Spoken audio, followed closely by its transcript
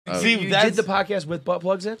See, you did the podcast with butt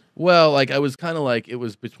plugs in? Well, like I was kind of like it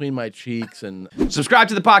was between my cheeks and. Subscribe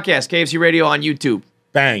to the podcast, KFC Radio on YouTube.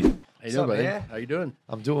 Bang. How you doing, buddy? How you doing?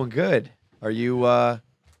 I'm doing good. Are you not?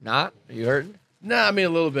 Are you hurting? Nah, I mean a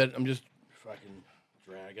little bit. I'm just fucking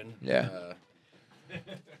dragging. Yeah.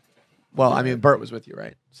 Well, I mean, Bert was with you,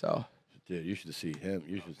 right? So. Dude, you should see him.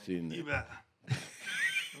 You should see him.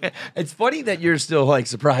 It's funny that you're still like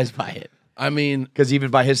surprised by it. I mean, because even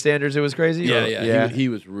by his standards, it was crazy. Yeah. He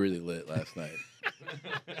was really lit last night.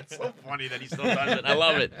 It's so funny that he still does it. I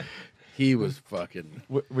love it. He was fucking.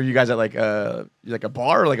 Were you guys at like a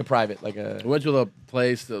bar or like a private we went to a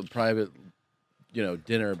place, a private,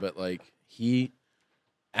 dinner, but like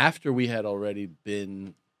after we had already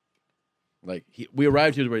been, like we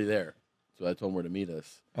arrived, he was already there, so I told him where to meet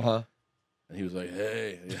us. And he was like,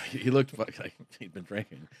 "Hey," he looked like he'd been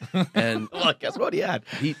drinking, and well, guess what he had?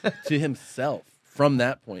 He to himself. From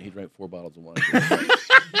that point, he drank 4 bottles of wine.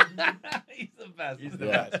 He's the best. He's the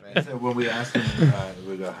best, man. So when we asked him,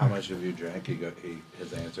 we go, "How much have you drank?"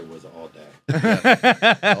 His answer was all day.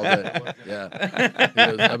 Yeah. All day. Yeah.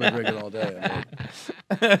 He goes, "I've been drinking all day."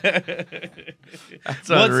 That's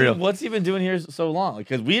unreal. What's he been doing here so long?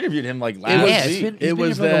 Because we interviewed him like last week. It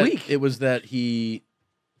was that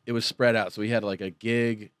it was spread out. So he had like a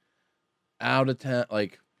gig out of town,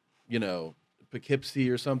 like Poughkeepsie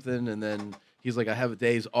or something, and then he's like, I have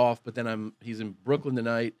days off, but then he's in Brooklyn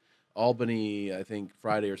tonight, Albany, I think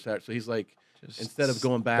Friday or Saturday. So he's like, instead of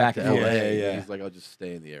going back to LA, he's like, I'll just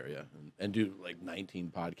stay in the area and do like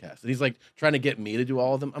 19 podcasts. And he's like trying to get me to do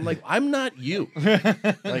all of them. I'm like, I'm not you.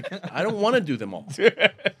 Like, I don't want to do them all.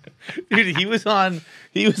 Dude, he was on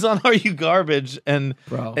Are You Garbage and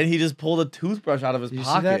he just pulled a toothbrush out of his pocket.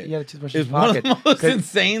 See that? He had a toothbrush in his pocket. One of the most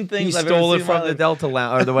insane things I've stole it from the Delta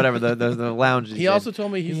Lounge or the whatever the lounge. He also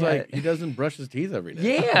told me he's like he doesn't brush his teeth every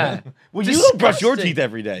day. Yeah. Well, you don't brush your teeth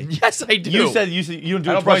every day. Yes, I do. You said you don't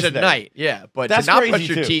do it brush twice at night. Yeah, but that's to not crazy brush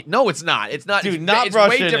your too. teeth. No, it's not. It's not. Dude, it's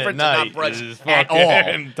way different to not brush at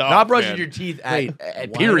all. Not brushing your teeth at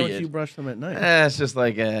period. Why don't you brush them at night? It's just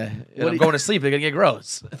like I'm going to sleep. They're gonna get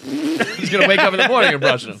gross. He's gonna wake up in the morning and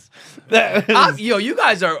brush them. You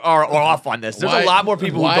guys are off on this. There's a lot more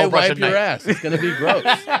people who don't brush at night. Your ass? It's gonna be gross.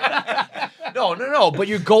 No. But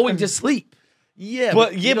you're going to sleep. Yeah,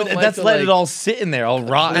 but that's letting it all sit in there, all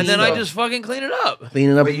rotten. And then I just fucking clean it up.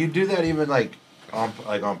 But you do that even like on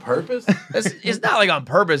purpose? It's not like on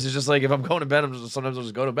purpose. It's just like if I'm going to bed, sometimes I'll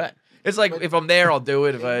just go to bed. It's like if I'm there, I'll do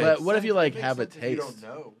it. But what if you like have a taste? You don't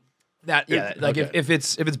know. If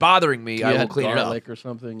it's bothering me, I will clean it up or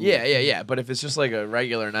something. Yeah. But if it's just like a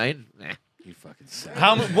regular night, nah. You fucking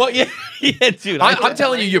sad. What? Yeah, dude. I'm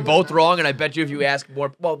telling you, you're both wrong, and I bet you if you ask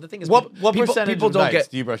more. Well, the thing is, what percentage people of don't nights get.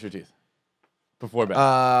 do you brush your teeth before bed?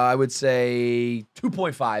 I would say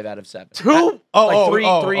 2.5 out of 7. Three out of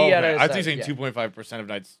 7. I think you're saying 2.5% of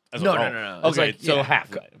nights. As No. Okay, like, so half.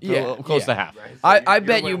 Close to half. I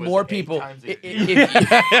bet you more people.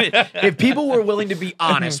 If people were willing to be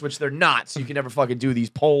honest, which they're not, so you can never fucking do these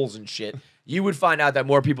polls and shit, you would find out that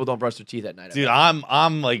more people don't brush their teeth at night. Dude,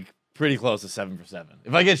 I'm like pretty close to 7 for 7.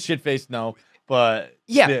 If I get shit faced, no. But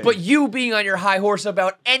but you being on your high horse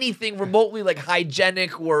about anything remotely like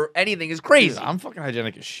hygienic or anything is crazy. Dude, I'm fucking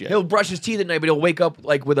hygienic as shit. He'll brush his teeth at night, but he'll wake up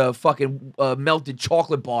like with a fucking melted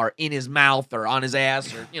chocolate bar in his mouth or on his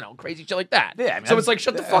ass or crazy shit like that. Yeah, so it's like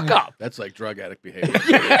shut the fuck up. That's like drug addict behavior.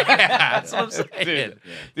 That's what I'm saying.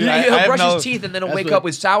 Dude, he'll brush his teeth and then he'll wake up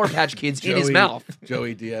with Sour Patch Kids in his mouth.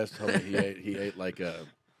 Joey Diaz told me he ate like a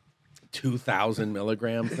 2,000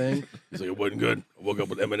 milligram thing. He's like, it wasn't good. I woke up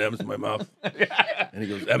with M&Ms in my mouth. And he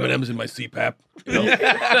goes, M&Ms in my CPAP. He's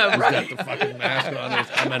got the fucking mask on. There's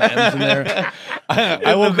M&Ms in there.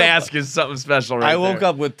 The mask is something special I woke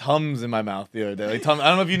up with Tums in my mouth the other day. Like I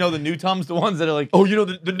don't know if you know the new Tums, the ones that are like... Oh,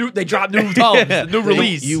 the new... They dropped new Tums, the new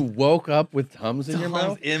release. You woke up with Tums in your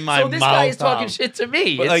mouth? In my mouth. So this guy is talking shit to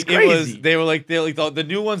me. But it's crazy. They were like the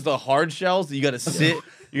new ones, the hard shells that you got to sit...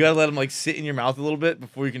 You gotta let them like sit in your mouth a little bit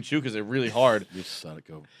before you can chew because they're really hard. You son of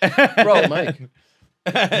go, bro, Mike.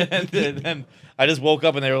 And then I just woke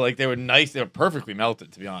up and they were nice. They were perfectly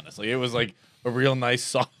melted, to be honest. Like it was like a real nice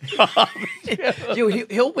soft.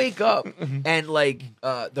 Dude, he'll wake up and like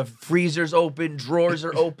the freezer's open, drawers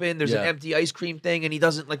are open. There's an empty ice cream thing, and he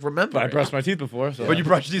doesn't like remember. But I brushed my teeth before, so. But you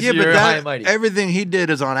brushed your teeth. Yeah, but everything he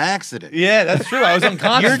did is on accident. Yeah, that's true. I was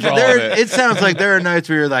unconscious. It sounds like there are nights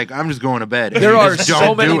where you're like, I'm just going to bed. There are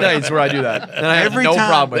so many nights where I do that, and I have no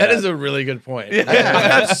problem with that. That is a really good point.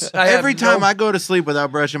 Every time I go to sleep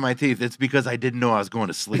without brushing my teeth, it's because I didn't know I was going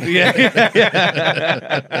to sleep.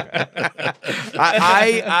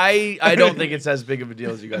 I don't think it's as big of a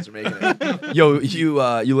deal as you guys are making it. Yo, you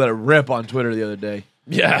let it rip on Twitter the other day.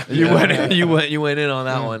 Yeah, You went in on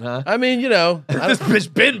that one, huh? I mean, This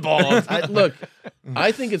bitch been bald. look,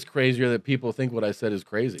 I think it's crazier that people think what I said is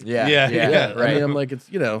crazy. Yeah, I mean, I'm like, it's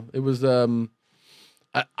it was.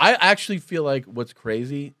 I actually feel like what's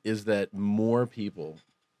crazy is that more people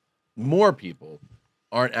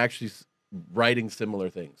aren't actually writing similar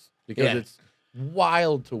things because it's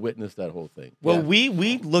wild to witness that whole thing. Well, we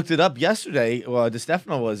looked it up yesterday. Well,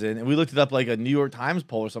 DeStefano was in, and we looked it up like a New York Times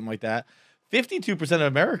poll or something like that. 52% of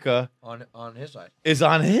America on his side. is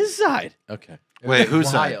on his side. Okay. Wait, whose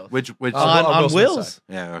Ohio. side? Which? On Will Will's. Smith's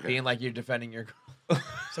Yeah. Okay. Being like you're defending your girl.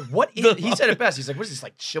 It's like what is, he said it best. He's like, what is this,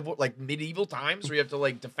 like like medieval times where you have to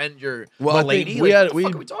like defend your lady? we Like, had what the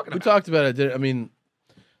fuck are we talking we about? talked about it. I mean,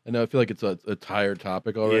 I know I feel like it's a tired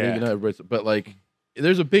topic already. Yeah. But like,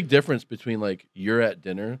 there's a big difference between like you're at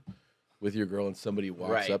dinner with your girl and somebody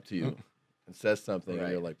walks Right. up to you and says something, and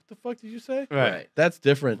Right. you're like, "What the fuck did you say?" Right. That's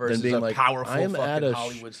different Versus than being a like, powerful "I am fucking at a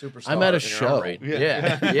Hollywood superstar. I'm at a in your own show." right.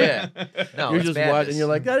 Yeah. Yeah. No, you're it's just madness. watching, and you're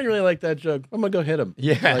like, "I didn't really like that joke. I'm gonna go hit him."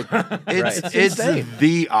 Yeah. Like, It's insane.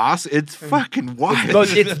 the It's fucking wild.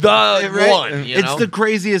 But it's the Right? one. You It's know? the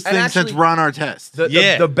craziest And thing since actually- Ron Artest.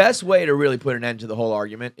 The best way to really put an end to the whole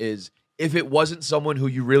argument is if it wasn't someone who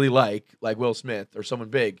you really like Will Smith or someone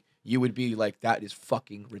big, you would be like, that is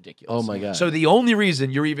fucking ridiculous. Oh my God. So the only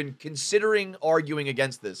reason you're even considering arguing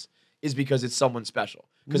against this is because it's someone special.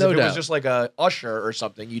 Because No if it was doubt. just like a Usher or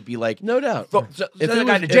something, you'd be like, No doubt. Send If the it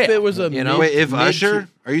guy was- to jail. if it was a you know? Wait, if mid- Usher?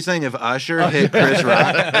 Are you saying if Usher hit Chris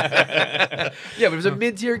Rock? Yeah, but it was a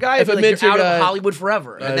mid-tier guy. If If a you're mid-tier out guy- of Hollywood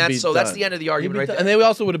forever, I'd and that's be that's done. the end of the He'd argument be right done. there. And they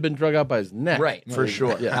also would have been drug out by his neck. Right, for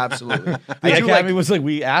sure, Yeah. absolutely. The I do Academy like. was like,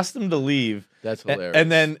 we asked them to leave. That's a- hilarious.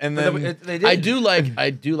 And then They did. I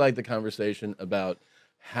do like the conversation about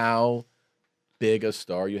how big a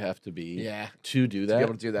star you have to be Yeah. to do to that. be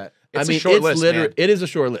able to do that. I It's mean, a short it's list, literally man. it is a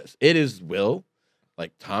short list. It is Will,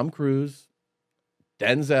 like Tom Cruise,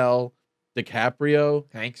 Denzel, DiCaprio,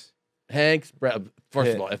 Hanks. Hanks.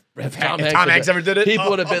 First of all, if Tom Hanks ever did it, people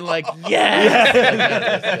would have been like,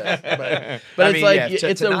 yes. But I it's mean, like yeah,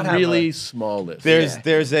 it's to a not have really small list.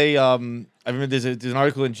 there's a I remember there's an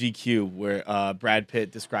article in GQ where Brad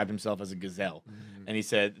Pitt described himself as a gazelle, and he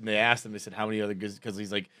said, and they asked him, they said, how many other gazelles? Because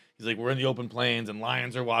he's like we're in the open plains and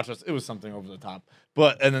lions are watching us. It was something over the top,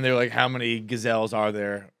 and then they were like, how many gazelles are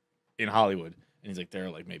there in Hollywood? And he's like, there are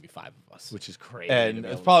like maybe 5 of us, which is crazy. and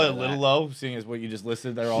it's probably a little low, seeing as what you just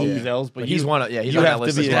listed. They're all gazelles, but He's one of he's you on have that to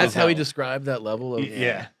list be as a well. That's how he gazelle. described that level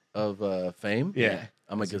of fame. Yeah.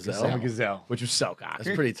 I'm a He's a gazelle. I'm a gazelle. which was so cocky.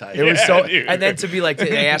 That's pretty tight. It was Yeah, so, dude. and then to be like,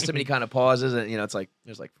 they asked him, and he kind of pauses, and it's like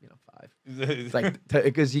there's like 5. It's like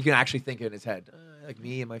because he can actually think in his head, like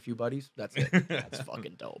me and my few buddies. That's it. That's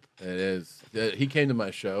fucking dope. It is. He came to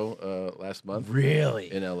my show last month.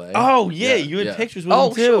 Really? In LA. Oh yeah, Yeah, you had yeah. pictures with Oh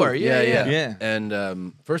him too. sure, yeah. Yeah.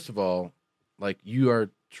 And first of all, like you are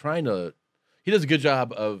trying to, he does a good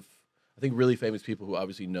job of, I think, really famous people who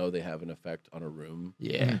obviously know they have an effect on a room.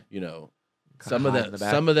 Yeah. You know, Kinda some of hide in them, the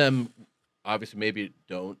back. some of them, obviously maybe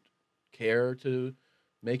don't care to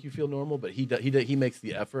make you feel normal, but he makes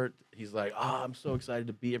the effort. He's like, oh, I'm so excited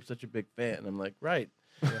to be here, I'm such a big fan. And I'm like, right.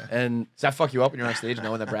 And Does that fuck you up when you're on stage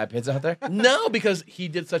knowing that Brad Pitt's out there? no, because he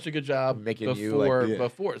did such a good job Making you, like,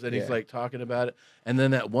 before. And he's Yeah. like talking about it. And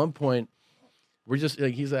then at one point, we're just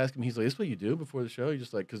like, he's asking me, he's like, "This is what you do before the show?" You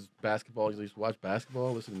just like, because basketball, he's like, "You watch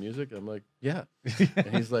basketball, listen to music." I'm like, "Yeah." And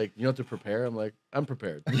he's like, "You don't have to prepare." I'm like, "I'm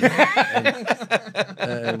prepared."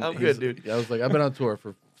 And I'm good, dude. I was like, "I've been on tour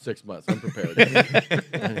for 6 months. I'm prepared."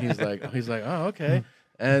 And he's like, "Oh, okay."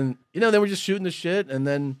 And then we're just shooting the shit. And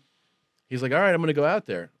then he's like, "All right, I'm gonna go out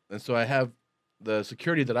there." And so I have the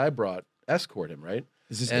security that I brought escort him, right?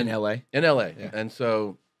 Is this And- in LA? In LA. Yeah. And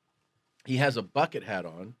so he has a bucket hat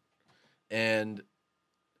on and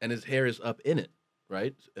his hair is up in it,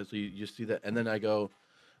 right? And so you see that. And then I go,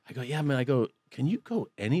 "Yeah, man." I go, "Can you go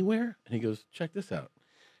anywhere?" And he goes, "Check this out."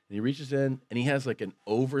 And he reaches in and he has like an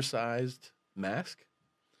oversized mask.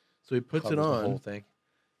 So he puts Covers it the on. whole thing.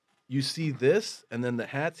 You see this, and then the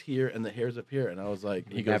hat's here and the hair's up here. And I was like,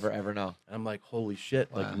 You never ever know. I'm like, holy shit.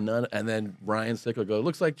 Wow. Like none. And then Ryan Sickle goes,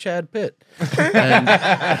 "Looks like Chad Pitt." And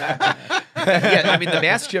Yeah, I mean the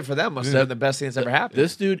mask shit for them must have been the best thing that's ever happened.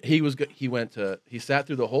 this dude, he sat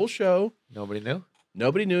through the whole show. Nobody knew.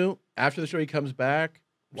 Nobody knew. After the show, he comes back,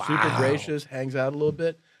 super Wow. gracious, hangs out a little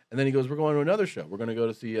bit, and then he goes, "We're going to another show. We're going to go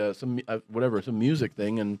to see some music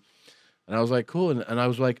thing." And And I was like, cool. And I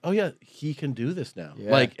was like, oh yeah, he can do this now.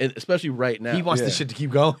 Yeah. Like, especially right now. He wants this shit to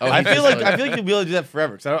keep going. Oh, I feel like you'll be able to do that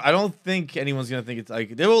forever. Because I don't think anyone's gonna think it's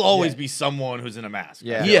like there will always be someone who's in a mask.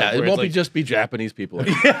 Yeah. Yeah, Like, it where won't it's just be Japanese people.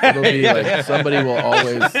 It'll be like somebody will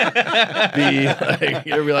always be like,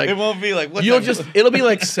 it'll be like, it won't be like it'll be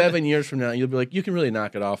like 7 years from now. You'll be like, you can really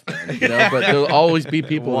knock it off, man. You know, but there'll always be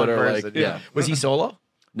people One that are person, like, yeah. Was he solo?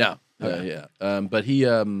 No, yeah. But he,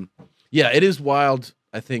 yeah, it is wild.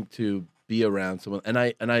 I think to be around someone, and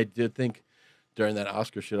I did think during that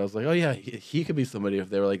Oscar shit, I was like, oh yeah, he could be somebody. If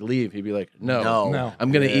they were like, leave, he'd be like, no.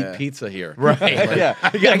 I'm gonna eat pizza here. Right. Like, yeah. I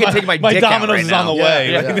can take my dick out Domino's right is on now. the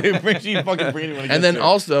way. Yeah. Like, they bring you fucking bring anyone. And then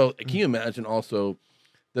also, can you imagine also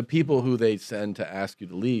the people who they send to ask you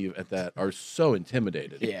to leave at that are so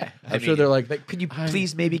intimidated. Yeah. I'm sure they're like, could you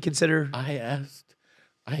please maybe consider? I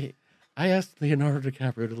asked Leonardo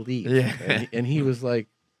DiCaprio to leave. Yeah. And he was like,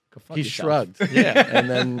 fuck he yourself. shrugged. Yeah. And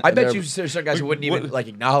then I bet they're- you there's some guys who wouldn't even like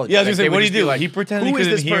acknowledge. Yeah, I was it. gonna say, They what would do you just be do? like, He pretended "Who he is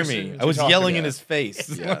couldn't this hear person me. that I was you're talking yelling to?" in his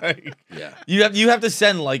face. Yeah. Like, Yeah. you have to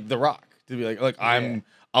send like The Rock to be like, look,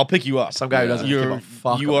 I'll pick you up. Some guy who doesn't give You're a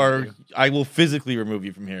fuck you about are. you. I will physically remove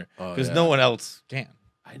you from here Oh, because yeah. no one else can.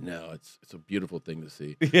 I know it's a beautiful thing to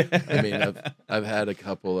see. Yeah. I mean, I've had a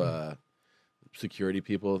couple security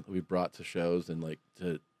people that we brought to shows, and like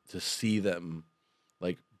to see them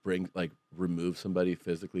like remove somebody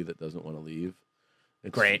physically that doesn't want to leave.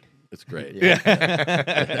 It's Great. It's great. Yeah.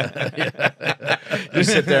 You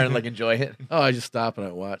sit there and like enjoy it. Oh, I just stop and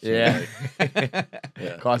I watch. and, Yeah. like,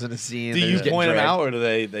 yeah. Causing a scene. Do they're you just getting point them dragged. out or do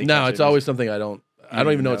they No, catch it's it? always something I don't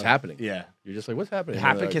even know what's happening. Yeah. You're just like, what's happening? It And they're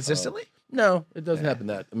happen like, consistently? "Oh." No, it doesn't happen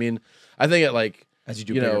that. I mean, I think at like As you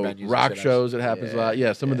do you bigger know, venues and rock shit, shows, it happens a lot.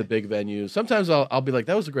 Yeah, some of yeah. the big venues. Sometimes I'll be like,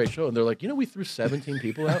 that was a great show. And they're like, we threw 17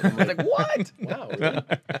 people out. I'm like, what? wow. Really?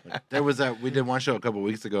 There was we did one show a couple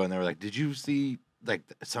weeks ago, and they were like, "Did you see like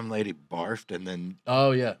some lady barfed and then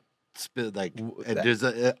Oh, yeah. spit like?" And that- there's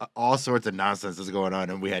all sorts of nonsense that's going on,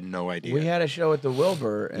 and we had no idea. We had a show at the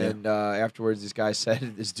Wilbur, and afterwards, this guy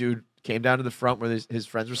said this dude came down to the front where his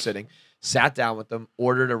friends were sitting, sat down with them,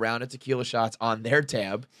 ordered a round of tequila shots on their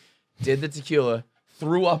tab, did the tequila,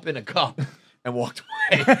 threw up in a cup, and walked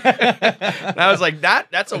away. And I was like,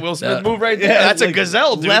 that's a Will Smith move right there. Yeah, That's a like,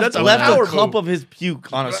 gazelle, dude. Left That's a a power cup move. of his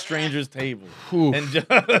puke on a stranger's table Whew. and just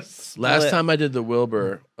Last split. time I did the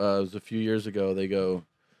Wilbur, it was a few years ago. They go,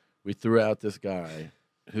 we threw out this guy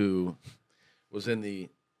who was in the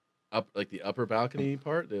upper balcony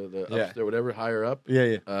part, the Yeah. upstairs, whatever, higher up.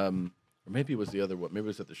 Yeah. Or maybe it was the other one. Maybe it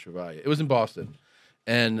was at the Chevalier. It was in Boston.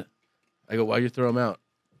 And I go, why you throw him out?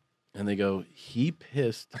 And they go, he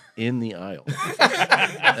pissed in the aisle.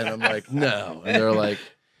 And I'm like, no. And they're like,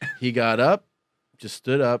 he got up, just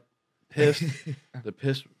stood up, pissed. The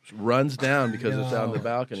piss runs down because it's out on the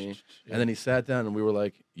balcony. And then he sat down, and we were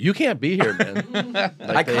like, you can't be here, man.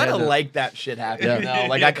 I kind of like that shit happening now.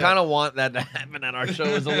 Like, I kind of want that to happen at our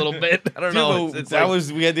shows a little bit. I don't know. Dude, It's that like-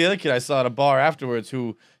 was we had the other kid I saw at a bar afterwards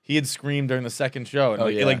who he had screamed during the second show and Oh,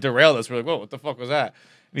 like, yeah. it like derailed us. We're like, whoa, what the fuck was that?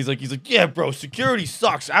 And he's like, yeah, bro, security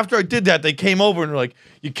sucks. After I did that, they came over and were like,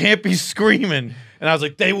 you can't be screaming. And I was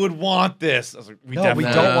like, they would want this. I was like, we No, we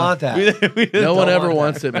definitely don't want that. No one don't ever want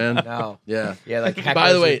wants that. it, man. No. Yeah. Yeah, like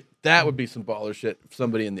By the hecklers way, that would be some baller shit if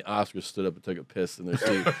somebody in the Oscars stood up and took a piss in their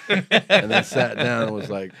seat and then sat down and was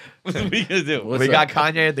like, What are we gonna do? What's we up?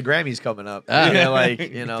 got Kanye at the Grammys coming up. Ah. Yeah, like,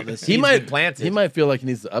 you know, the he seed's might been planted. He might feel like he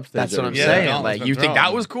needs to upstage. That's what I'm everything. Yeah, saying. Donald's Like, been you think thrown.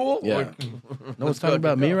 that was cool? Yeah. No one's talking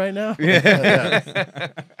about me right now.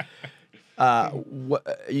 What,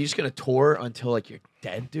 are you just gonna tour until like you're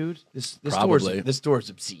dead, dude? This Probably. tour's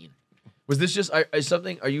obscene. Was this just is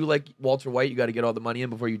something? Are you like Walter White? You got to get all the money in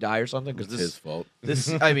before you die or something? It's Because his fault. this,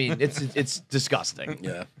 I mean, it's disgusting.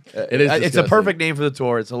 Yeah. It is It's a disgusting. perfect name for the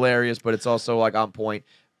tour. It's hilarious, but it's also like on point.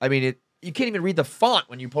 I mean, you can't even read the font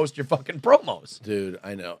when you post your fucking promos. Dude,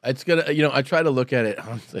 I know. It's gonna I try to look at it.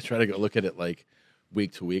 I try to go look at it like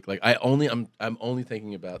week to week. Like I'm only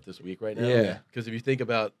thinking about this week right now. Yeah. Because if you think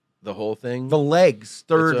about the whole thing, The legs,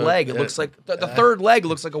 third It's a- leg. It yeah. looks like the third leg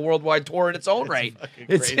looks like a worldwide tour in its own right. fucking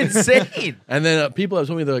It's crazy. insane. and then people have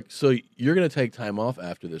told me, they're like, so you're gonna take time off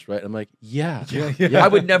after this, right? I'm like, yeah. I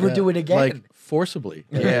would never do it again. Like forcibly.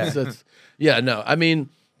 Yeah. Yeah, no. I mean,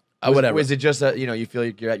 whatever. Was it just that you feel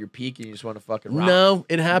like you're at your peak and you just want to fucking rock? No,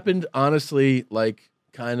 it happened honestly, like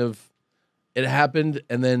kind of. It happened,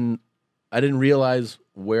 and then I didn't realize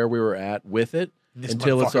where we were at with it This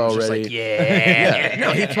until it's motherfucker was just already. like, yeah.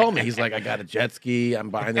 No, he told me, he's like, I got a jet ski. I'm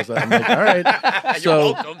buying this. I'm like, all right.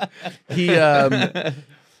 So he,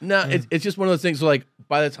 no, it's just one of those things. So like,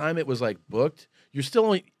 by the time it was like booked, you're still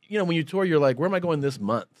only when you tour, you're like, where am I going this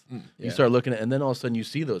month? Yeah. You start looking at, and then all of a sudden you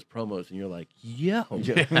see those promos, and you're like, yo,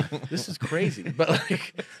 this is crazy.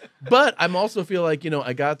 But I'm also feel like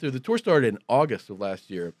I got through. The tour started in August of last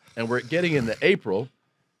year, and we're getting into April,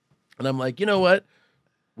 and I'm like, you know what?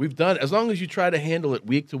 We've done, as long as you try to handle it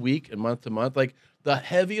week to week and month to month. Like the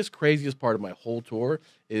heaviest, craziest part of my whole tour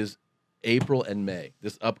is April and May.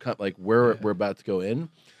 This upcoming, like where we're about to go in.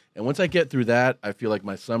 And once I get through that, I feel like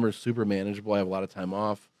my summer's super manageable. I have a lot of time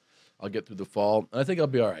off. I'll get through the fall, and I think I'll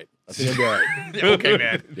be all right. Okay,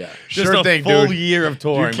 man. Yeah. Just Sure a thing, full dude. year of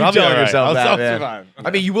touring. keep I'll be telling all right. yourself that, I'll man. survive. I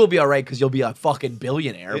mean, you will be all right because you'll be a fucking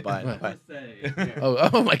billionaire. But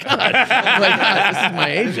Oh my God. This is my In my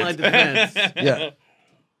agent. defense. Yeah.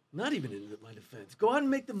 Not even in my defense. Go out and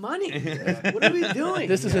make the money. What are we doing?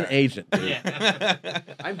 This is an agent. Dude. Yeah.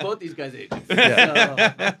 I'm both these guys' agents.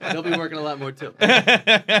 Yeah. So they'll be working a lot more too.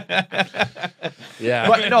 Yeah.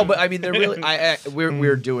 but no, but I mean, they're really.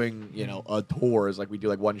 We're doing a tour is like we do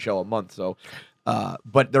like one show a month. So,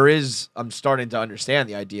 but there is. I'm starting to understand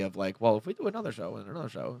the idea of like, well, if we do another show and another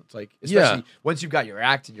show, it's like, especially once you've got your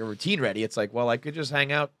act and your routine ready, it's like, well, I could just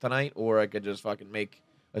hang out tonight, or I could just fucking make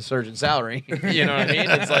a surgeon salary. You know what I mean?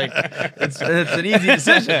 It's like it's an easy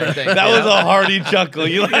decision. I think, That was a hearty chuckle.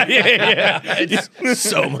 You like, yeah. It's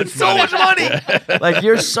so much so much money. Like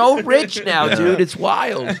you're so rich now, dude. It's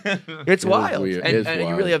wild. It's wild. weird. And, It's and you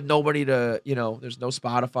wild. really have nobody to, there's no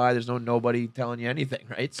Spotify, there's nobody telling you anything,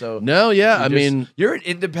 right? So No, yeah. I mean, you're an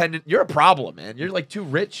independent. You're a problem, man. You're like too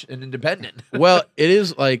rich and independent. well, it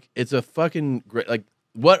is like it's a fucking great. Like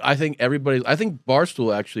what I think I think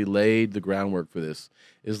Barstool actually laid the groundwork for this.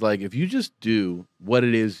 Is like if you just do what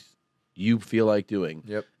it is you feel like doing,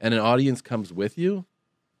 Yep. and an audience comes with you,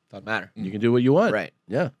 Doesn't matter, you can do what you want. right?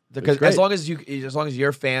 Yeah. Because It's great. as long as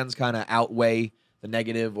your fans kind of outweigh the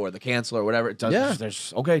negative or the cancel or whatever, it does. Yeah.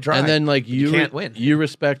 There's okay, try. And then like you can't win. You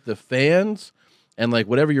respect the fans, and like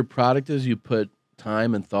whatever your product is, you put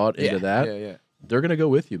time and thought into that. Yeah. They're gonna go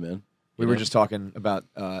with you, man. We You were know? just talking about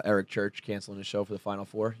Eric Church canceling his show for the Final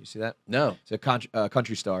Four. You see that? No. He's a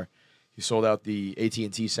country star. He sold out the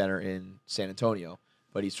AT&T Center in San Antonio,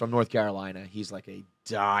 but he's from North Carolina. He's like a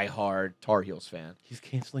die-hard Tar Heels fan. He's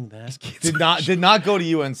canceling that. Did not go to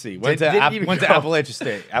UNC. Went to Didn't even go.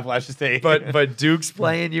 Appalachia State. But Duke's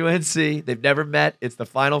playing UNC. They've never met. It's the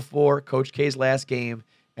Final Four. Coach K's last game,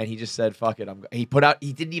 and he just said, "Fuck it." He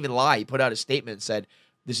didn't even lie. He put out a statement and said,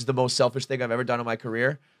 "This is the most selfish thing I've ever done in my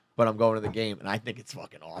career." But I'm going to the game, and I think it's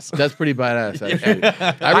fucking awesome. That's pretty badass, actually.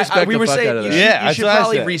 I respect we the were fuck saying out of you that. should, Yeah, you should that's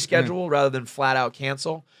what I probably said. reschedule rather than flat out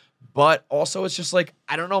cancel. But also, it's just like,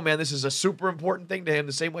 I don't know, man. This is a super important thing to him.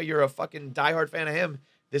 The same way you're a fucking diehard fan of him.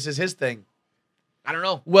 This is his thing. I don't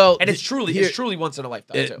know. Well, and it's truly once in a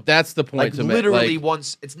lifetime too. That's the point Like to make. literally Like,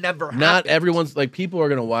 once. It's never happened. not everyone's like people are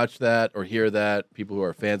gonna watch that or hear that. People who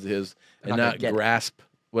are fans of his They're and not gonna not get it. grasp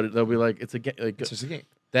what they'll be like. It's a like It's just a game.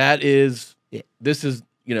 that is. Yeah. This is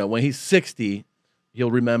when he's 60,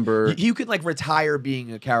 he'll remember. You can like retire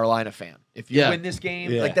being a Carolina fan if you Yeah. win this game.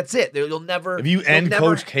 Yeah. Like that's it. You'll never. if you you'll end never-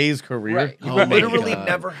 Coach K's career, right, you Oh will my literally God.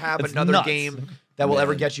 never have That's another nuts. game that will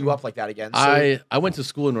ever Man. get you up like that again. So, I went to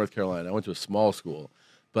school in North Carolina. I went to a small school,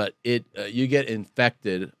 but you get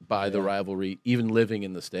infected by the rivalry, even living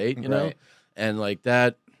in the state. You know, Right. and like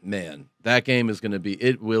that. Man, that game is going to be.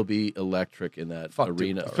 It will be electric in that Fuck Duke,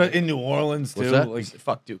 arena. though, in New Orleans too. What's that? Like,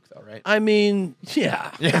 fuck Duke though, right? I mean, yeah.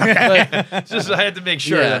 It's just I had to make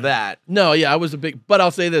sure Yeah. of that. No, yeah, I was a big. But I'll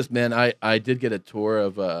say this, man. I did get a tour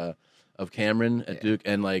of Cameron at Duke,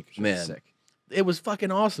 and like, man, Sick. it was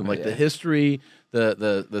fucking awesome. Like the Yeah. history,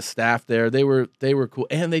 the staff there, they were cool,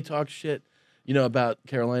 and they talked shit, about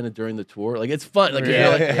Carolina during the tour. Like it's fun. Like,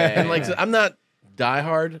 Yeah. and like I'm not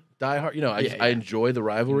diehard. I enjoy the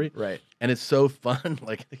rivalry. Right. And it's so fun.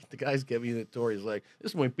 Like the guys get me the tour. He's like,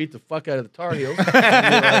 "This one beat the fuck out of the Tar Heels."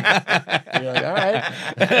 And you're like, all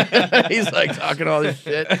right. He's like talking all this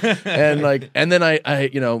shit, and then I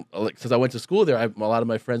since I went to school there, a lot of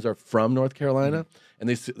my friends are from North Carolina, and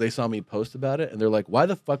they saw me post about it, and they're like, "Why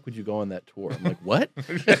the fuck would you go on that tour?" I'm like, "What?"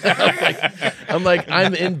 I'm like,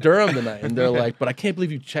 I'm in Durham tonight, and they're like, "But I can't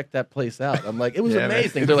believe you checked that place out." I'm like, "It was Yeah, man.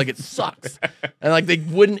 amazing." They're like, "It sucks," and like they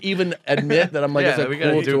wouldn't even admit that I'm like, yeah, "It's a we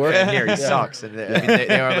got cool a Duke tour." fan here. He Yeah. sucks, and I mean,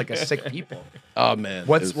 they are like a sick people. Oh man,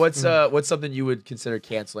 What's it was- what's something you would consider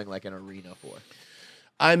canceling like an arena for?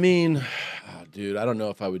 I mean, dude, I don't know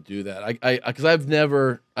if I would do that. Because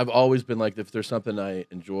I've always been like, if there's something I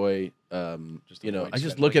enjoy, Just I avoid just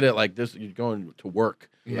scheduling. look at it like this. You're going to work.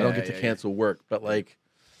 I don't Yeah, get to yeah, cancel work, but like,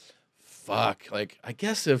 fuck. Like, I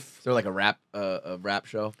guess if Is there like a rap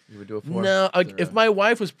show you would do it for? no, like, if my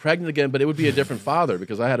wife was pregnant again, but it would be a different father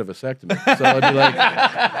because I had a vasectomy. So I'd be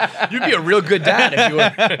like, You'd be a real good dad if you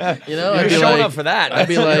were. you know, You're I'd be showing like, up for that. I'd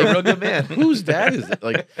be You're like, a real good man. whose dad is it?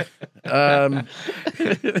 Like, I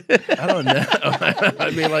don't know.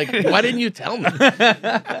 I'd be like, why didn't you tell me?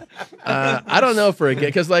 I don't know for a kid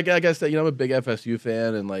because, like I said, you know, I'm a big FSU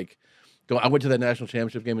fan, and like, I went to that national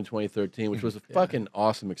championship game in 2013, which was a fucking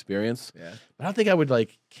awesome experience. Yeah. But I don't think I would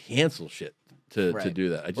like cancel shit to Right. do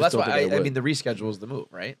that. I just Well, that's don't why think I I would. mean the reschedule is the move,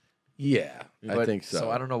 right? Yeah, I But- think so.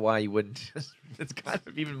 So I don't know why you wouldn't. It's kind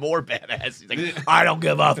of even more badass. He's like, I don't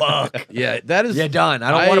give a fuck. Yeah, that is. You're done.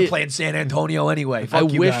 I don't want to play in San Antonio anyway. I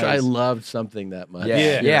Fuck you wish guys. I loved something that much.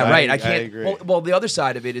 Yeah, right. I can't. agree. Well, the other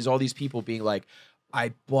side of it is all these people being like,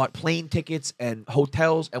 I bought plane tickets and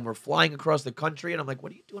hotels and we're flying across the country. And I'm like,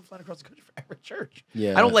 what are you doing flying across the country for Everett Church?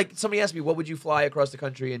 Yeah. I don't like, somebody asked me, what would you fly across the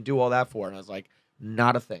country and do all that for? And I was like,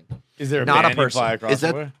 not a thing. Is there a Not a band you person. fly across Is the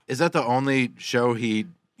that way? is that the only show he?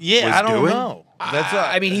 Yeah, was I don't doing? know. That's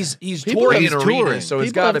I mean, he's People- touring he's in touring. arenas, so it's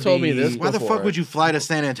People got to have told be. me this Why the before. fuck would you fly to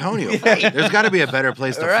San Antonio? There's got to be a better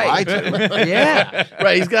place to Right. fly to. Yeah.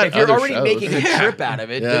 Right, he's got. If you're other already shows. making a Yeah. trip out of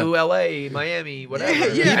it, Yeah. do LA, Miami, whatever.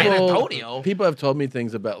 Yeah. San Antonio. People have told me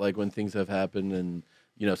things about like when things have happened and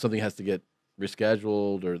you know something has to get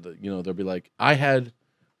rescheduled or they'll be like, I had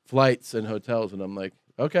flights and hotels, and I'm like,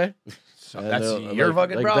 okay. And that's they'll- your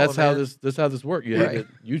fucking problem, That's how man. this how this works. You Right.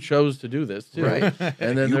 you chose to do this too, Right.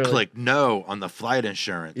 And then You they're click no on the flight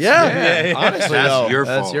insurance. Yeah. Yeah, honestly, That's though, your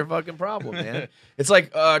that's fault. your fucking problem, man. It's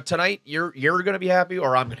like tonight you're gonna be happy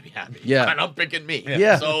or I'm gonna be happy. Yeah. and I'm picking me.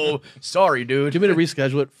 Yeah. So sorry, dude. Do you want me to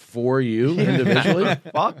reschedule it for you individually?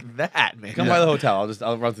 Fuck that, man. Come by the hotel.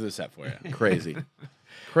 I'll run through the set for you. Crazy.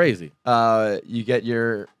 Crazy. You get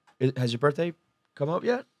your. Has your birthday come up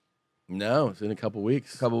yet? No, it's in a couple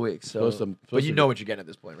weeks. A couple weeks. So, Supposed but to you be. know what you're getting at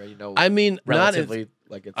this point, right? You know, I mean, not as, relatively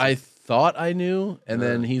like it's I thought I knew, and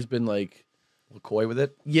then he's been like, a little coy with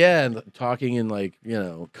it. yeah, and talking in like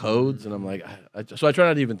codes, and I'm like, so I try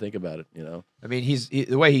not to even think about it. I mean,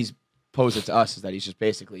 the way he's posed it to us is that he's just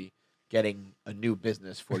basically getting a new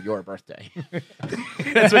business for your birthday.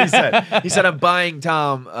 That's what he said. He said, "I'm buying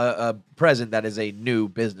Tom a present that is a new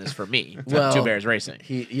business for me." Well, Two Bears Racing.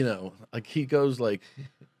 He, like he goes like,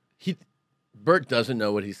 Bert doesn't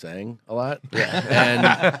know what he's saying a lot,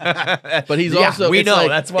 and but he's Yeah, also we it's know, like-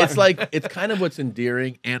 that's why. it's like it's kind of what's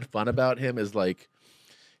endearing and fun about him is like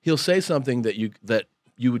he'll say something that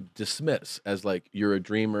you would dismiss as like you're a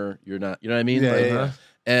dreamer, you're not, you know what I mean? Yeah, Like, yeah.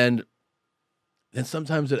 And then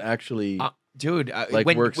sometimes it actually Dude, Like,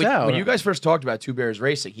 works out. When you guys first talked about Two Bears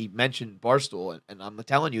Racing, he mentioned Barstool, and I'm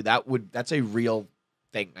telling you that's a real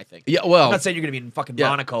thing. I think. yeah, well, I'm not saying you're gonna be in fucking Yeah.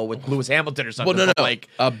 Monaco with Lewis Hamilton or something. well, no, but, no,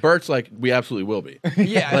 like, Bert's like we absolutely will be.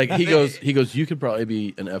 yeah, Like he goes, you could probably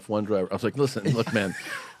be an F1 driver. I was like, listen, look, man.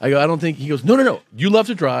 I go, I don't think. He goes, no. You love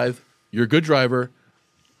to drive. You're a good driver.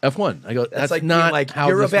 F1. I go, that's like not being like how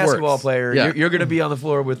you're a this basketball works. player. Yeah. You're gonna be on the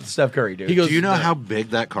floor with Steph Curry, dude. He goes, Do you know how big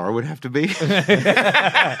that car would have to be?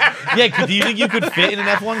 Yeah, do you think you could fit in an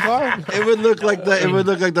F1 car? It would look like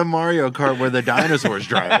the Mario Kart where the dinosaur's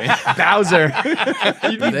driving. Bowser.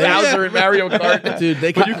 You'd be Bowser in Mario Kart, dude,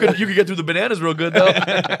 they But could. you could get through the bananas real good though.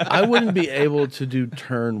 I wouldn't be able to do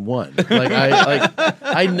turn one.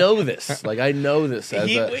 I know this. Like I know this. As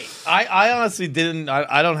I honestly didn't.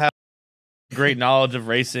 I don't have great knowledge of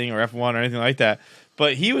racing or F1 or anything like that.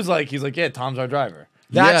 But he's like, yeah, Tom's our driver.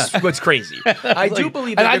 That's Yeah. what's crazy. I do Like,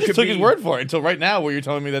 believe that and I there just could took be, his word for it until right now, where you're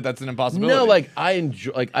telling me that that's an impossibility. no, like I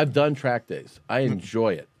enjoy. Like I've done track days. I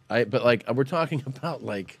enjoy it. But like we're talking about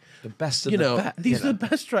like. the best of You the know, best. these are the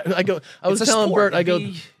best drivers. I was It's a telling sport. Bert, I go,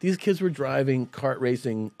 Maybe- these kids were driving kart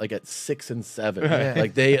racing like at 6 and 7.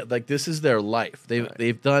 Yeah. Like this is their life.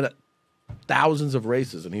 They've done thousands of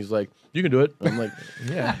races, and he's like, you can do it. I'm like,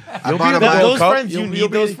 Yeah. I bought a Th- bike. those Cup, friends, you you'll need be-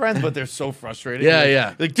 those friends, but they're so frustrating. Yeah, Like-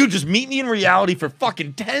 yeah. Like, dude, just meet me in reality for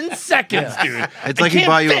fucking 10 seconds, dude. It's I like he can't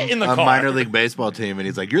bought you fit in the a car. minor league baseball team, and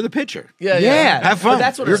he's like, "You're the pitcher. yeah, Yeah. Have fun. But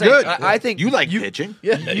that's what You're I'm saying. good. I think You like pitching.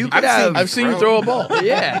 Yeah, You could I've seen you throw a ball.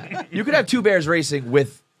 Yeah. You could have Two Bears Racing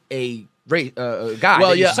with a guy Well,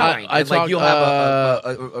 that you yeah, sign. I and like talked, you'll have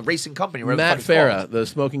a racing company. wherever the Matt fuck it's Farah, called. the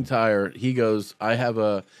smoking tire, he goes, I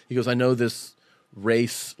know this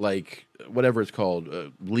race, like whatever it's called,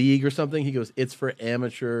 league or something. He goes, it's for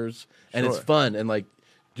amateurs and it's Sure. fun. And like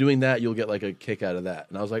doing that, you'll get like a kick out of that.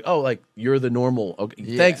 And I was like, oh, like you're the normal. Okay.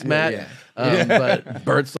 Yeah, Thanks, yeah, Matt. yeah. But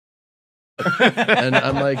Bert's and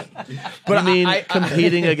I'm like, but I mean,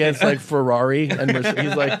 competing against like Ferrari and Mercedes.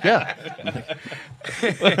 He's like, yeah.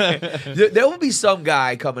 There will be some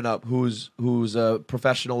guy coming up who's a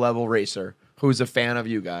professional level racer who's a fan of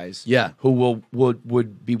you guys, Yeah. who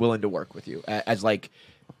would be willing to work with you as like,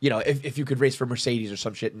 you know, if you could race for Mercedes or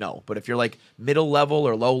some shit, no. But if you're like middle level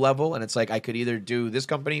or low level, and it's like I could either do this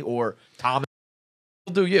company or Tom,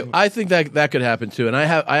 will do you. I think that could happen too. And I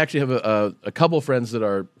actually have a couple friends that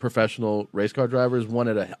are professional race car drivers. One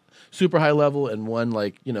at a super high level, and one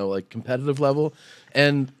like competitive level.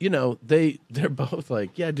 And they're both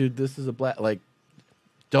like, yeah, dude, this is a black like.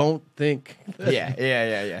 Don't think.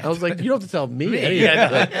 Yeah. I was like, you don't have to tell me.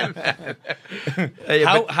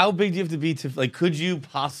 How big do you have to be to like? Could you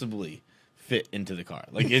possibly fit into the car?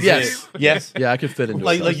 Like, is Yes. it, yes. Yeah, I could fit into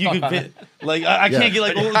Like, it. like you could fit. Like, I can't get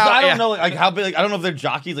like. Well, I don't know. Like, how big? Like, I don't know if they're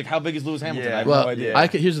jockeys. Like, how big is Lewis Hamilton? Yeah. I have Well, no idea.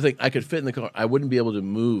 here's the thing. I could fit in the car. I wouldn't be able to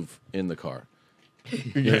move in the car.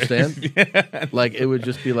 You understand? Like it would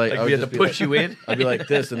just be like, I we would had to just be push like- you in. I'd be like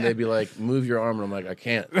this, and they'd be like, "Move your arm," and I'm like, "I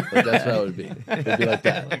can't." Like, that's how it would be. It'd be like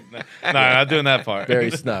that, No, not doing that part.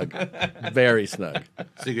 very snug, very snug,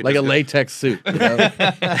 So you could like a just latex suit. You know?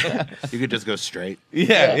 you could just go straight.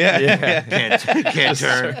 Yeah. Can't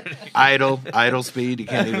turn. Idle speed. You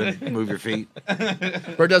can't even move your feet.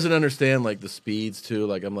 Bert doesn't understand like the speeds too.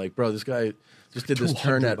 Like I'm like, bro, this guy just did this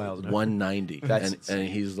turn 200 at miles an hour. 190, That's and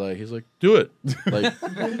he's like, do it. Like,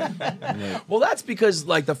 Well, that's because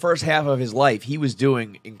like the first half of his life, he was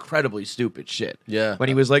doing incredibly stupid shit. Yeah. When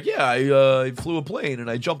he was like, I flew a plane and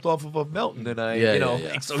I jumped off of a mountain and I, Yeah, you know,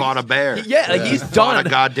 yeah. so Fought a bear. he's Fought done a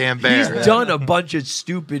goddamn bear. He's done a bunch of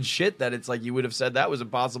stupid shit that it's like you would have said that was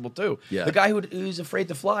impossible too. Yeah. The guy who's afraid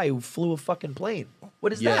to fly, who flew a fucking plane.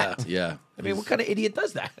 What is yeah, that? yeah. I mean, what kind of idiot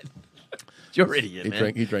does that? You're an idiot, He man.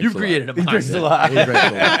 drank- he drinks You a lot. created a He monster. He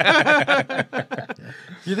drank a lot.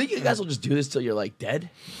 You think you guys will just do this till you're like dead?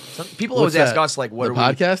 People What's always ask that? us like, "What the are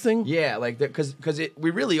we?" podcasting? Yeah, like because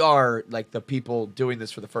we really are like the people doing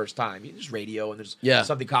this for the first time. There's radio and there's Yeah.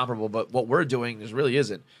 something comparable, but what we're doing there really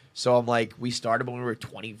isn't. So I'm like, we started when we were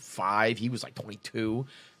 25. He was like 22,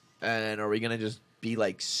 and are we gonna just be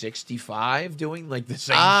like 65 doing like the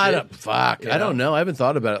same shit? Fuck. You I know? don't know. I haven't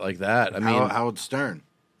thought about it like that. I mean, Howard Stern.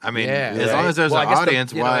 I mean, Yeah, as long as there's Well, an I guess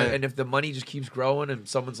audience, you know, why? and if the money just keeps growing, and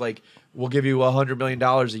someone's like, "We'll give you $100 million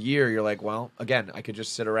a year," you're like, "Well, again, I could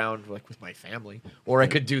just sit around like with my family, or I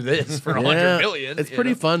could do this for $100 yeah, million." it's you pretty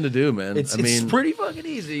know? fun to do, man. It's I mean, pretty fucking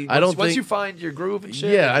easy. I don't once think- you find your groove and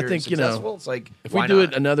shit. Yeah, and I you're think, you know, successful, it's like if we why do not?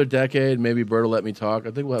 it another decade, maybe Bert will let me talk. I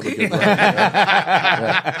think we'll have a good run.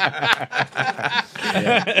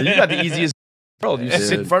 You got the easiest world. You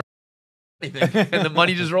sit in Dude. front of anything, and the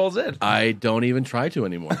money just rolls in. I don't even try to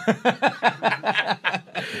anymore.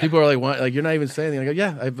 People are like, "Why?" Like, you're not even saying anything. I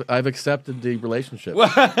go, "Yeah, I've accepted the relationship."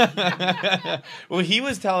 Well, he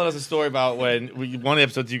was telling us a story about one of the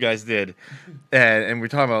episodes you guys did, and we're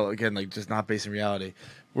talking about again like just not based in reality,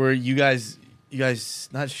 where you guys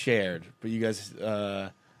not shared, but you guys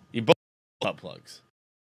you both butt plugs.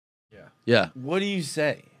 Yeah. What do you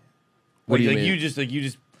say? What do you like, mean? You just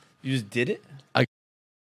did it. I-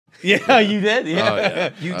 Yeah, you did. Yeah. Oh, yeah.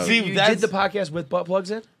 You, Oh, see, yeah. you that's- did the podcast with butt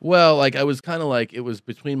plugs in? Well, like I was kind of like it was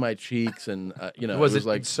between my cheeks, and you know, Was it was it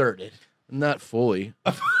like inserted? not fully.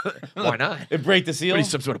 Why not? It break the seal. What are you,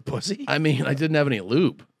 some sort of pussy? I mean, I didn't have any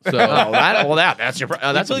lube, so That's your.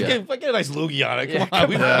 That's That's a get a nice loogie on it.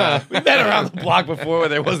 Come Yeah, on, we've been around the block before where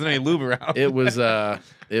there wasn't any lube around. it was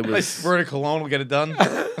it Nice was squirt of cologne will get it done.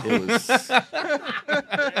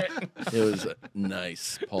 it was a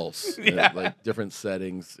nice pulse, Yeah. like different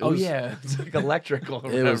settings. It Oh was, yeah, it's like electrical.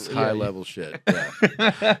 or It was whatever. high Yeah, level shit.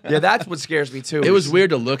 Yeah. Yeah, that's what scares me too. It was is-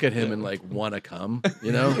 weird to look at him and like want to come,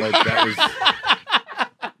 you know, like that was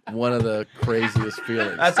one of the craziest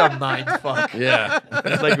feelings. That's a mind fuck. yeah.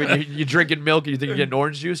 It's like when you're drinking milk and you think you're getting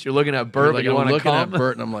orange juice. You're looking at Bert, Like, but you I'm want to looking come. at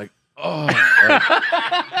Bert and I'm like, oh,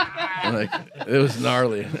 like it was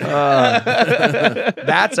gnarly.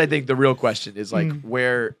 That's I think the real question is like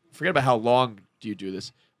where. Forget about how long do you do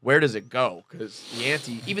this. Where does it go? Because the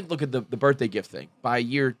ante, even look at the birthday gift thing. By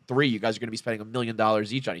year 3, you guys are going to be spending $1 million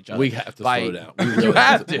each on each other. We have to slow down. We You really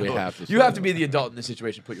have to. We have to. You slow have to down. be the adult in this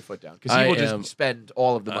situation. Put your foot down because he I will am- just spend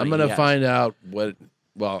all of the money. I'm he gonna has. find out what.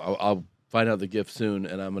 Well, I'll find out the gift soon,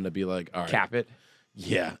 and I'm gonna be like, all right, cap it.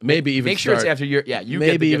 yeah, maybe even Make sure it's start- after your. Yeah, you get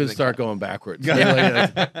the maybe gift even and then start cap it. going backwards.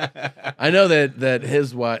 I know that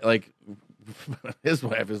his wife, like his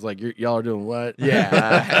wife, is like, y'all are doing what?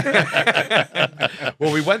 Yeah.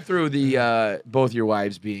 Well, we went through the both your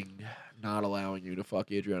wives being not allowing you to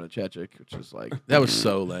fuck Adriana Chechik, which was like That was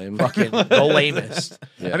so lame. fucking the lamest.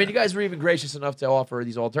 Yeah. I mean, you guys were even gracious enough to offer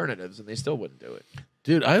these alternatives, and they still wouldn't do it.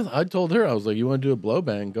 Dude, I told her, I was like, you want to do a blow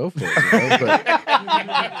bang? Go for it. You know?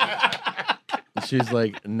 But she's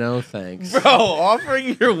like, no thanks. Bro,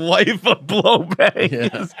 offering your wife a blowbang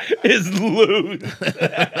Yeah. is loose.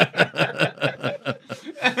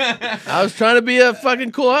 I was trying to be a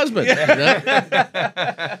fucking cool husband. You know?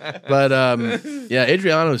 But yeah,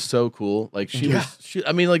 Adriana was so cool. Like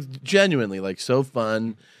I mean, like genuinely, like so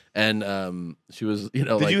fun. And she was, you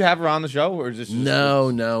know, Did you have her on the show or just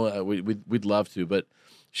no, we'd love to, but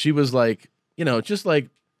she was like, you know, just like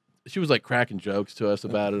she was like cracking jokes to us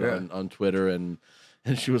about it on Twitter, and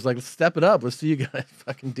she was like, "Let's step it up. Let's see you guys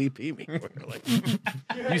fucking DP me." We're like,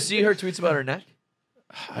 You see her tweets about her neck?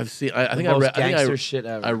 I've seen. I think Most I read. gangster shit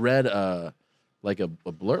ever. I read like a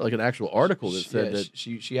blur, like an actual article that said that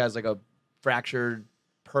she has like a fractured,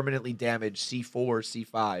 permanently damaged C4,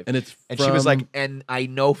 C5, and it's and she was like, and I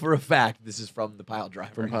know for a fact this is from the pile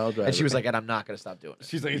driver. From Pile Driver. And she was like, and I'm not gonna stop doing it.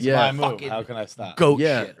 She's like, it's Yeah. my move. Fucking How can I stop? Goat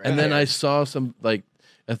yeah. shit. Right And then there. I saw some like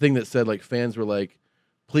a thing that said like fans were like,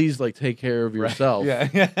 "Please like take care of yourself.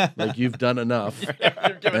 Yeah. Like you've done enough."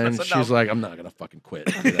 And us she's enough. like, "I'm not gonna fucking quit."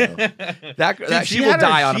 You know? that she will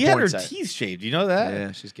die on a She had porn her set. teeth shaved. You know that?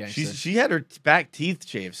 Yeah, she's gangster. She had her back teeth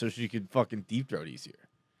shaved so she could fucking deep throat easier.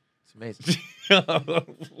 It's amazing.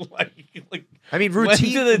 like, I mean, went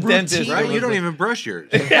routine. to the dentist, routine- Right? You don't even brush yours.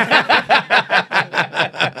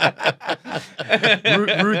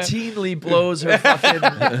 routinely blows her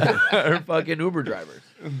fucking Uber drivers.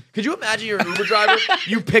 Could you imagine you're an Uber driver?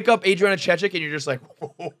 You pick up Adriana Chechik and you're just like,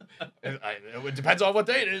 whoa. It depends on what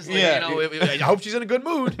day it is. Like, Yeah. you know, I hope she's in a good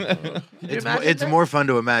mood. Could you imagine It's that? more fun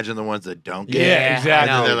to imagine the ones that don't get it. Yeah,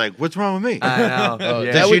 exactly. I know. They're like, what's wrong with me? I know. Oh,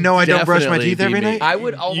 Yeah. that Does she would know I don't brush my definitely teeth every be me. night? I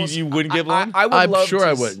would almost. you wouldn't get one? I would I'm love sure to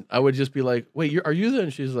I would. I would just be like, "Wait, are you there?"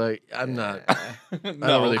 And she's like, "I'm not." I don't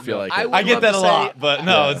really feel like I it. would I get love that to a say- lot, but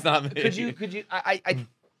no, Yeah. it's not me. Could you?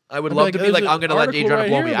 I would I'd love be to like, be like, "There's I'm gonna let an Adriana article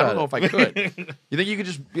blow right me. here I don't know if about I could. You think you could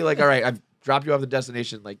just be like, all right, I've dropped you off the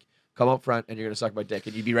destination, like come up front and you're gonna suck my dick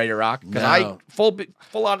and you'd be ready to rock? Because No.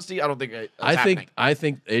 full honesty, I don't think I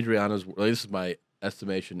think Adriana's. Well, this is my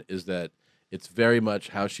estimation. Is that it's very much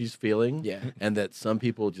how she's feeling. Yeah. And that some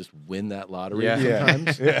people just win that lottery Yeah.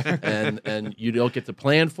 Yeah. sometimes. And you don't get to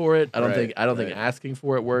plan for it. I don't Right, think asking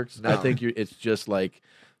for it works. I No. think it's just like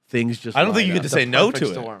things just. I don't think line you get up. to say no perfect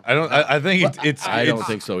to storm. it. I don't. I think it's. I don't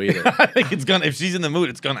think so either. I think it's gonna. If she's in the mood,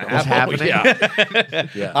 it's gonna What's happen. happening?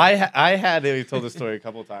 Yeah. I had. I told this story a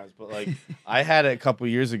couple of times, but like I had it a couple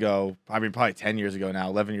of years ago. I mean, probably 10 years ago now,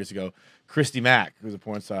 11 years ago. Christy Mack, who's a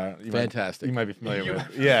porn star. Fantastic. You might be familiar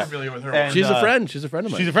with. Yeah. familiar with her. And, She's a friend. She's a friend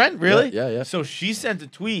of mine. She's a friend, really? Yeah. So she sent a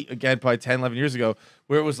tweet again, probably 10, 11 years ago,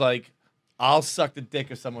 where it was like, "I'll suck the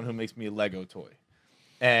dick of someone who makes me a Lego toy,"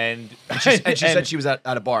 and she said she was at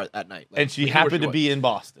a bar that night. Like, and she we knew where happened to was. be in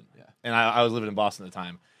Boston. Yeah. And I was living in Boston at the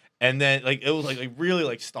time. And then like it was like really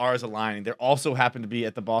like stars aligning. There also happened to be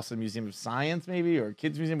at the Boston Museum of Science, maybe, or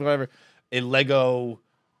Kids Museum, whatever, a Lego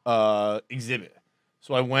exhibit.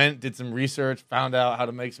 So I went, did some research, found out how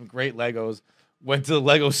to make some great Legos. Went to the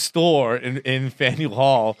Lego store in Faneuil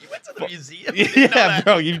Hall. You went to the museum. Yeah,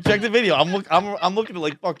 bro, you check the video. I'm looking at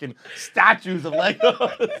like fucking statues of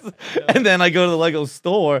Legos, and then I go to the Lego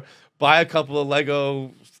store, buy a couple of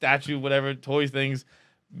Lego statue, whatever toy things,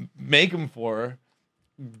 make them for her,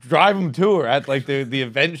 drive them to her at like the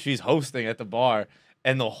event she's hosting at the bar,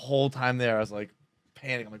 and the whole time there, I was like,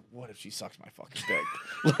 panic. I'm like, what if she sucks my fucking dick?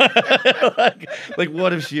 like,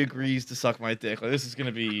 what if she agrees to suck my dick? Like, this is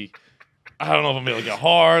gonna be. I don't know if I'm gonna get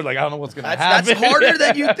hard. Like, I don't know what's gonna happen. That's harder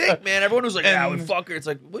than you think, man. Everyone was like, "Yeah, I would And- fuck her." It's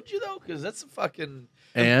like, would you though? Because that's a fucking.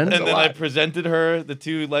 And And a then I lot. presented her the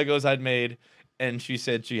 2 Legos I'd made, and she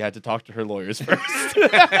said she had to talk to her lawyers first.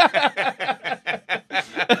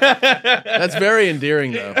 that's very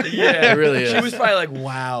endearing, though. Yeah, it really is. She was probably like,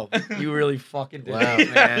 "Wow, you really fucking did, Wow.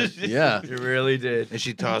 it, man. Yeah. You really did." And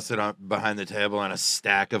she tossed it on behind the table on a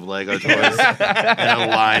stack of Lego toys and a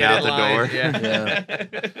line out the door. Yeah. Yeah.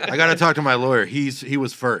 I got to talk to my lawyer. He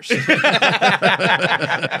was first.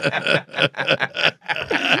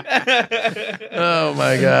 Oh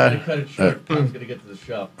my god. Cut it short. Tom's gonna get to the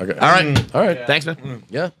show. Okay. All right. All right. Thanks, man.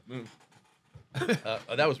 Yeah.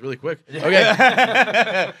 That was really quick.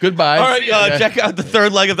 Okay. Goodbye. All right, Okay. check out the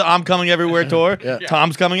 3rd leg of the I'm Coming Everywhere tour. Yeah.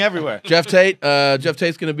 Tom's coming everywhere. Jeff Tate. Jeff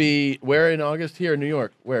Tate's going to be where in August? Here in New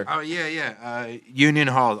York. Where? Oh, yeah. Union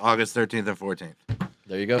Hall, August 13th and 14th.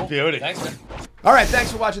 There you go. Beauty. All right,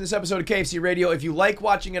 thanks for watching this episode of KFC Radio. If you like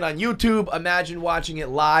watching it on YouTube, imagine watching it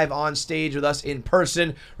live on stage with us in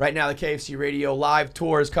person. Right now, the KFC Radio live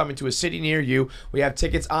tour is coming to a city near you. We have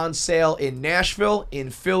tickets on sale in Nashville, in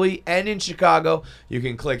Philly, and in Chicago. You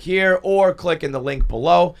can click here or click in the link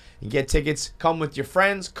below and get tickets. Come with your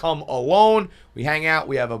friends, come alone. We hang out,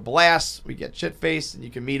 we have a blast, we get shit-faced, and you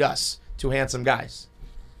can meet us, 2 handsome guys.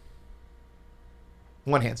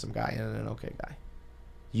 1 handsome guy and an okay guy.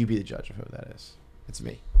 You be the judge of who that is. It's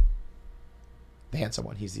me. The handsome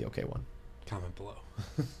one. He's the okay one. Comment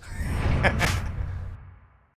below.